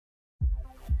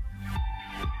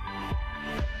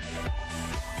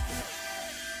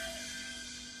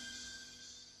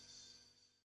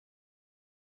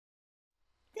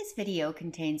This video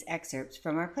contains excerpts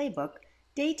from our playbook,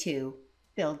 Day 2,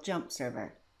 Build Jump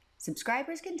Server.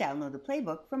 Subscribers can download the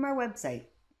playbook from our website.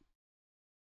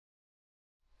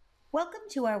 Welcome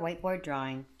to our whiteboard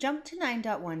drawing, Jump to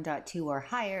 9.1.2 or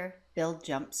higher, Build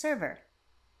Jump Server.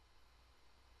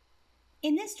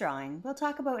 In this drawing, we'll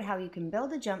talk about how you can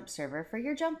build a jump server for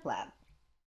your jump lab.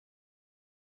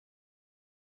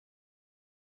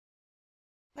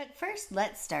 But first,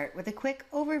 let's start with a quick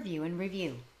overview and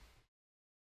review.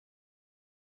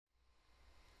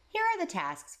 Here are the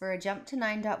tasks for a Jump to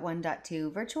 9.1.2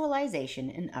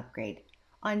 virtualization and upgrade.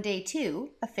 On Day 2,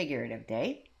 a figurative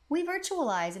day, we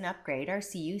virtualize and upgrade our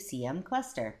CUCM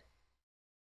cluster.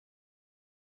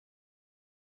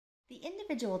 The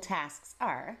individual tasks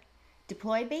are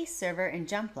deploy base server in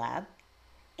Jump Lab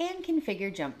and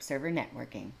configure jump server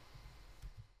networking.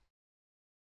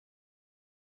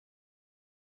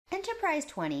 Enterprise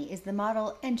 20 is the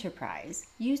model Enterprise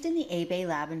used in the A-Bay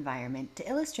lab environment to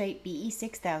illustrate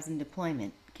BE6000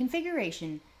 deployment,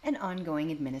 configuration, and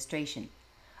ongoing administration.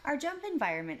 Our jump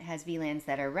environment has VLANs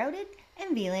that are routed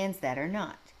and VLANs that are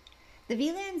not. The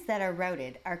VLANs that are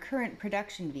routed are current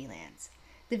production VLANs.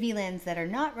 The VLANs that are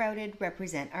not routed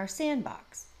represent our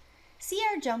sandbox. See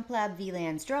our Jump Lab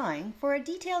VLANs drawing for a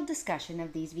detailed discussion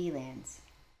of these VLANs.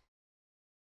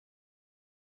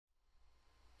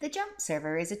 The jump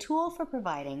server is a tool for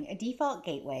providing a default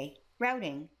gateway,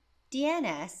 routing,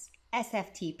 DNS,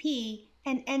 SFTP,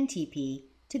 and NTP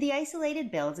to the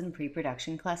isolated builds and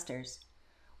pre-production clusters.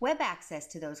 Web access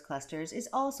to those clusters is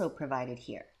also provided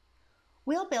here.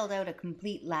 We'll build out a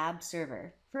complete lab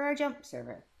server for our jump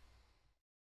server.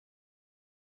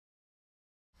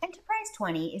 Enterprise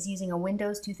 20 is using a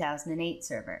Windows 2008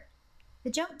 server.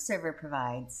 The jump server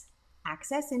provides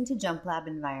access into Jump Lab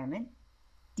environment,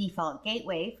 default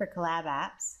gateway for collab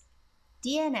apps,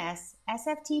 DNS,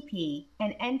 SFTP,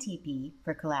 and NTP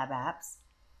for collab apps,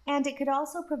 and it could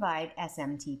also provide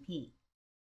SMTP.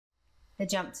 The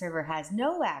jump server has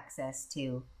no access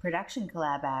to production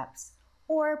collab apps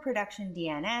or production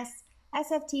DNS,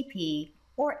 SFTP,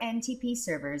 or NTP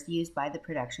servers used by the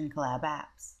production collab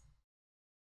apps.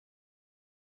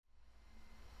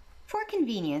 For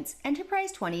convenience,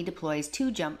 Enterprise 20 deploys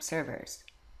two jump servers,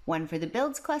 one for the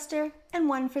builds cluster and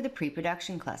one for the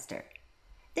pre-production cluster.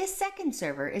 This second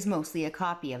server is mostly a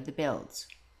copy of the builds.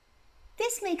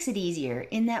 This makes it easier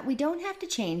in that we don't have to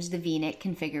change the VNet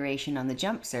configuration on the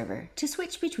jump server to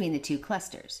switch between the two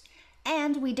clusters,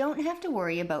 and we don't have to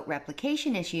worry about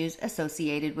replication issues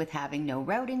associated with having no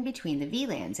routing between the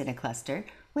VLANs in a cluster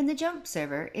when the jump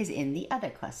server is in the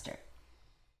other cluster.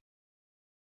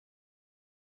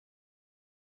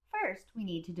 First, we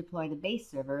need to deploy the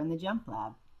base server in the jump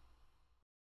lab.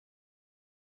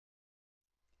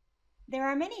 There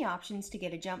are many options to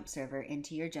get a jump server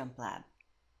into your jump lab.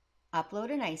 Upload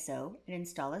an ISO and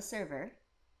install a server.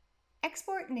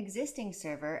 Export an existing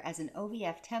server as an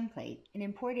OVF template and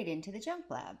import it into the jump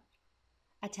lab.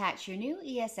 Attach your new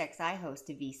ESXi host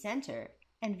to vCenter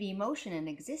and vMotion an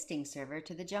existing server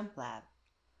to the jump lab.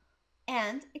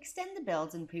 And extend the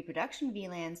builds and pre-production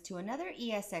VLANs to another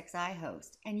ESXi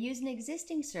host and use an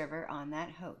existing server on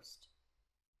that host.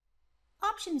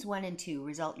 Options 1 and 2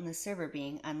 result in the server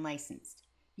being unlicensed.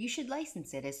 You should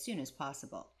license it as soon as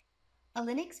possible. A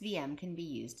Linux VM can be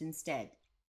used instead.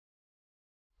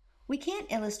 We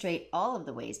can't illustrate all of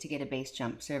the ways to get a base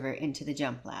jump server into the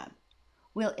jump lab.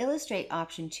 We'll illustrate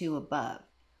option 2 above,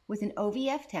 with an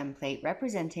OVF template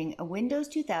representing a Windows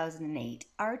 2008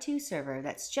 R2 server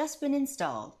that's just been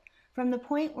installed from the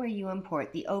point where you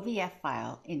import the OVF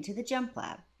file into the jump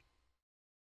lab.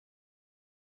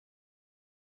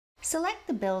 Select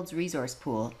the Builds resource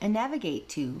pool and navigate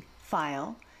to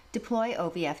File, Deploy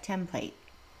OVF Template.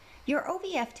 Your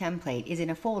OVF template is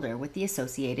in a folder with the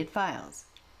associated files.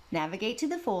 Navigate to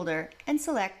the folder and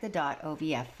select the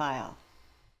 .ovf file.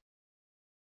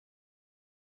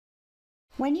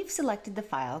 When you've selected the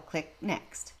file, click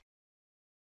Next.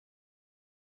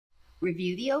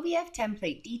 Review the OVF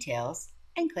template details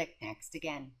and click Next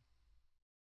again.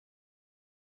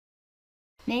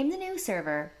 Name the new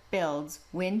server Builds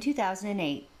Win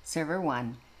 2008 Server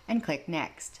 1 and click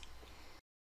Next.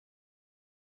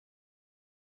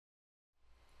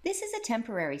 This is a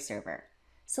temporary server.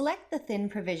 Select the Thin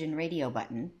Provision Radio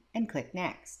button and click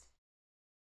Next.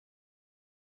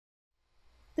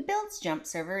 The Builds jump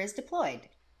server is deployed.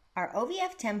 Our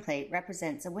OVF template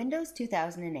represents a Windows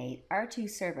 2008 R2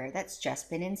 server that's just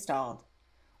been installed.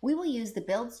 We will use the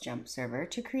Builds jump server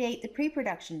to create the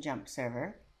pre-production jump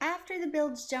server after the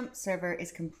Builds jump server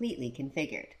is completely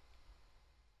configured.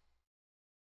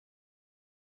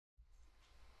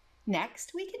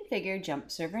 Next, we configure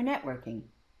jump server networking.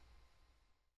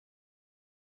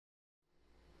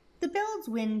 The Builds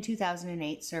Win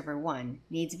 2008 Server 1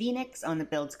 needs vNICs on the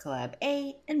Builds Collab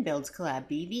A and Builds Collab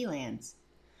B VLANs.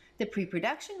 The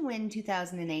Pre-Production Win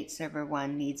 2008 Server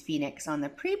 1 needs vNICs on the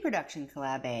Pre-Production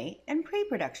Collab A and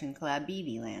Pre-Production Collab B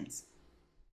VLANs.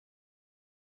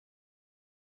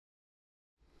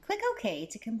 Click OK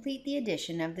to complete the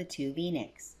addition of the two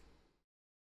vNICs.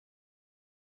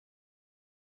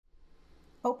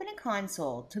 Open a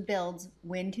console to Builds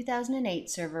Win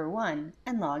 2008 Server 1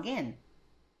 and log in.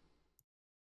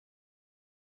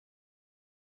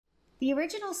 The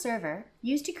original server,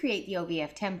 used to create the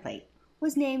OVF template,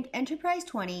 was named Enterprise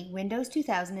 20 Windows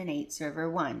 2008 Server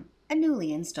 1, a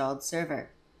newly installed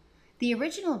server. The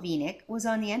original vNIC was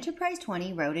on the Enterprise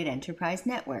 20 routed enterprise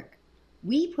network.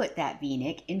 We put that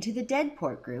vNIC into the dead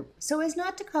port group so as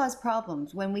not to cause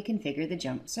problems when we configure the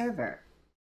jump server.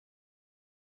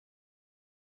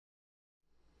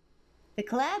 The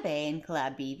Collab A and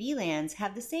Collab B VLANs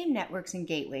have the same networks and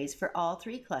gateways for all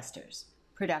three clusters: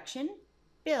 production,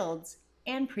 builds,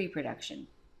 and pre-production.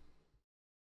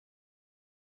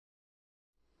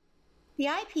 The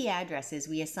IP addresses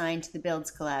we assign to the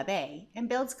Builds Collab A and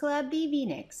Builds Collab B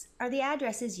VNICs are the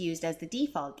addresses used as the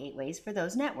default gateways for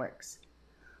those networks.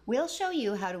 We'll show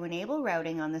you how to enable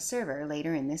routing on the server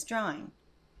later in this drawing.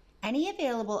 Any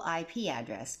available IP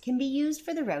address can be used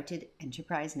for the routed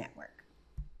enterprise network.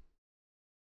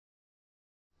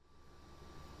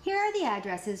 Here are the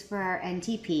addresses for our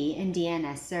NTP and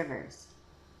DNS servers.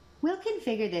 We'll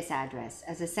configure this address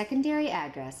as a secondary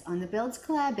address on the Builds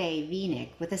Collab A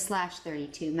vNIC with a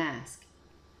 /32 mask.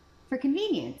 For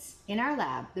convenience, in our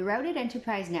lab, the routed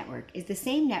enterprise network is the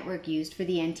same network used for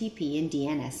the NTP and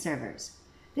DNS servers.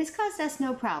 This caused us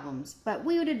no problems, but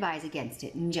we would advise against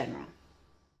it in general.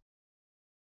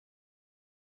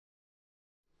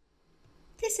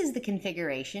 This is the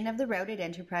configuration of the routed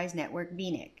enterprise network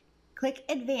vNIC. Click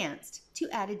Advanced to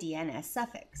add a DNS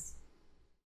suffix.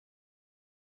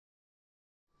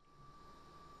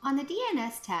 On the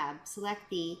DNS tab, select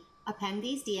the Append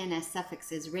these DNS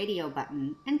suffixes radio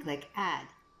button and click Add.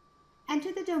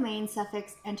 Enter the domain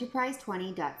suffix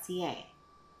enterprise20.ca.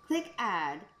 Click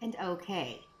Add and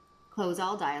OK. Close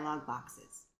all dialog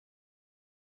boxes.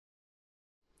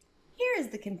 Here is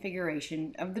the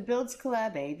configuration of the Builds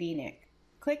Collab A vNIC.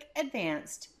 Click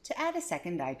Advanced to add a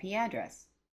second IP address.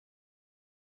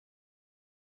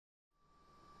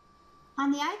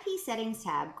 On the IP Settings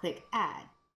tab, click Add.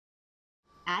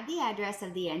 Add the address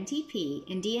of the NTP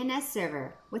and DNS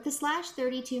server with the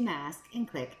 /32 mask and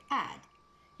click Add.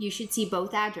 You should see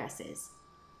both addresses.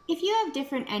 If you have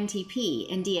different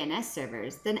NTP and DNS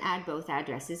servers, then add both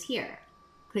addresses here.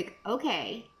 Click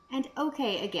OK and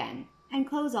OK again and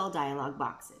close all dialog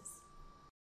boxes.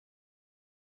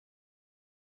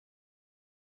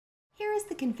 Here is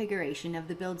the configuration of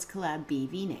the Builds Collab B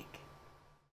vNIC.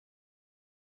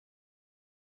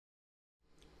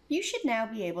 You should now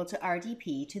be able to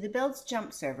RDP to the Builds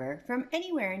Jump server from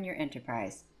anywhere in your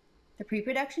enterprise. The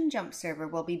pre-production jump server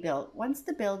will be built once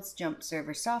the Builds Jump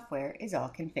server software is all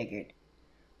configured.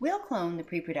 We'll clone the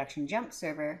pre-production jump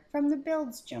server from the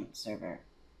Builds Jump server.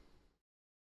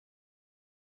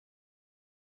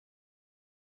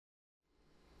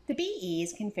 The BE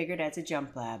is configured as a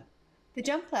jump lab. The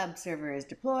jump lab server is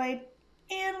deployed,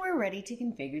 and we're ready to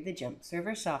configure the jump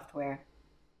server software.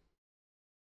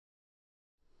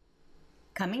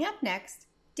 Coming up next,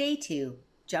 Day 2,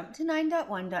 Jump to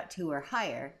 9.1.2 or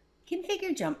higher,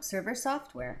 configure jump server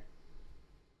software.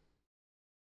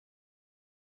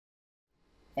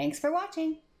 Thanks for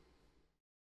watching.